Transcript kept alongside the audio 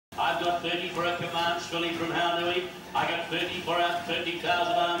got 30 for a command filly from Houndooey. I got 30 for a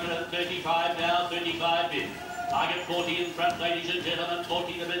 30,000. I'm going to 35 now, 35 bid. I get 40 in front, ladies and gentlemen,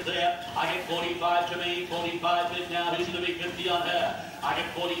 40 to bid there. I get 45 to me, 45 bid now. Who's going to be 50 on her? I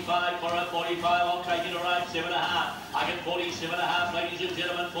get 45 for her, 45, I'll take it all right, 7.5. I get 47.5, ladies and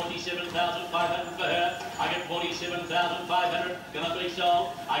gentlemen, 47,500 for her. I get 47,500, gonna be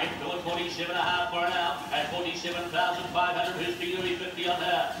sold. I get 47.5 for her now, at 47,500, who's going to be 50 on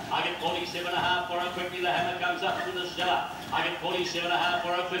her? I get 47.5 for her, quickly the hammer comes up to the seller. I get 47.5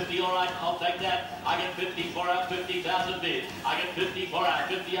 for her, 50, all right, I'll take that. I get 50 for her, 50,000 bid. I get 50 for her,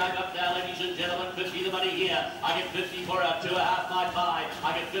 50 I got now, ladies and gentlemen, 50 the money here. I get 50 for her, 2.5 my buy.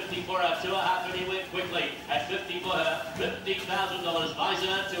 I get 50 for her, 2.5 anywhere quickly. At 50 for her, $50,000.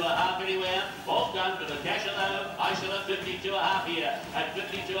 Visor, 2.5 anywhere. All done for the cash alone. I sell her 52.5 here. At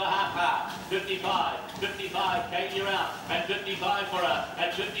 52.5, 55, 55, Kate, you're out. At 55 for her,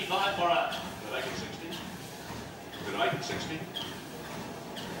 at 55 for her. Did I make it 60? Did I make it 60?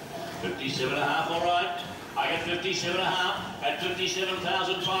 57.5, all right. I get 57.5 at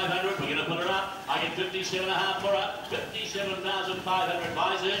 57,500. We're going to put her up. I get 57.5 for her. 57,500.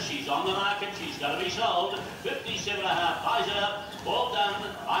 Buys her. She's on the market. She's going to be sold. 57.5. Buys her up. All done.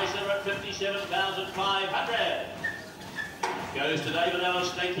 Buys her at 57,500. Goes to David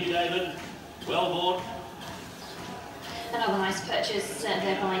Ellis. Thank you, David. Well bought. Another nice purchase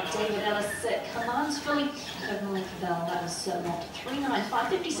there by David Ellis. Commands fully over the length of bell. That was lot 395,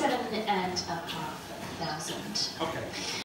 57,500. Okay.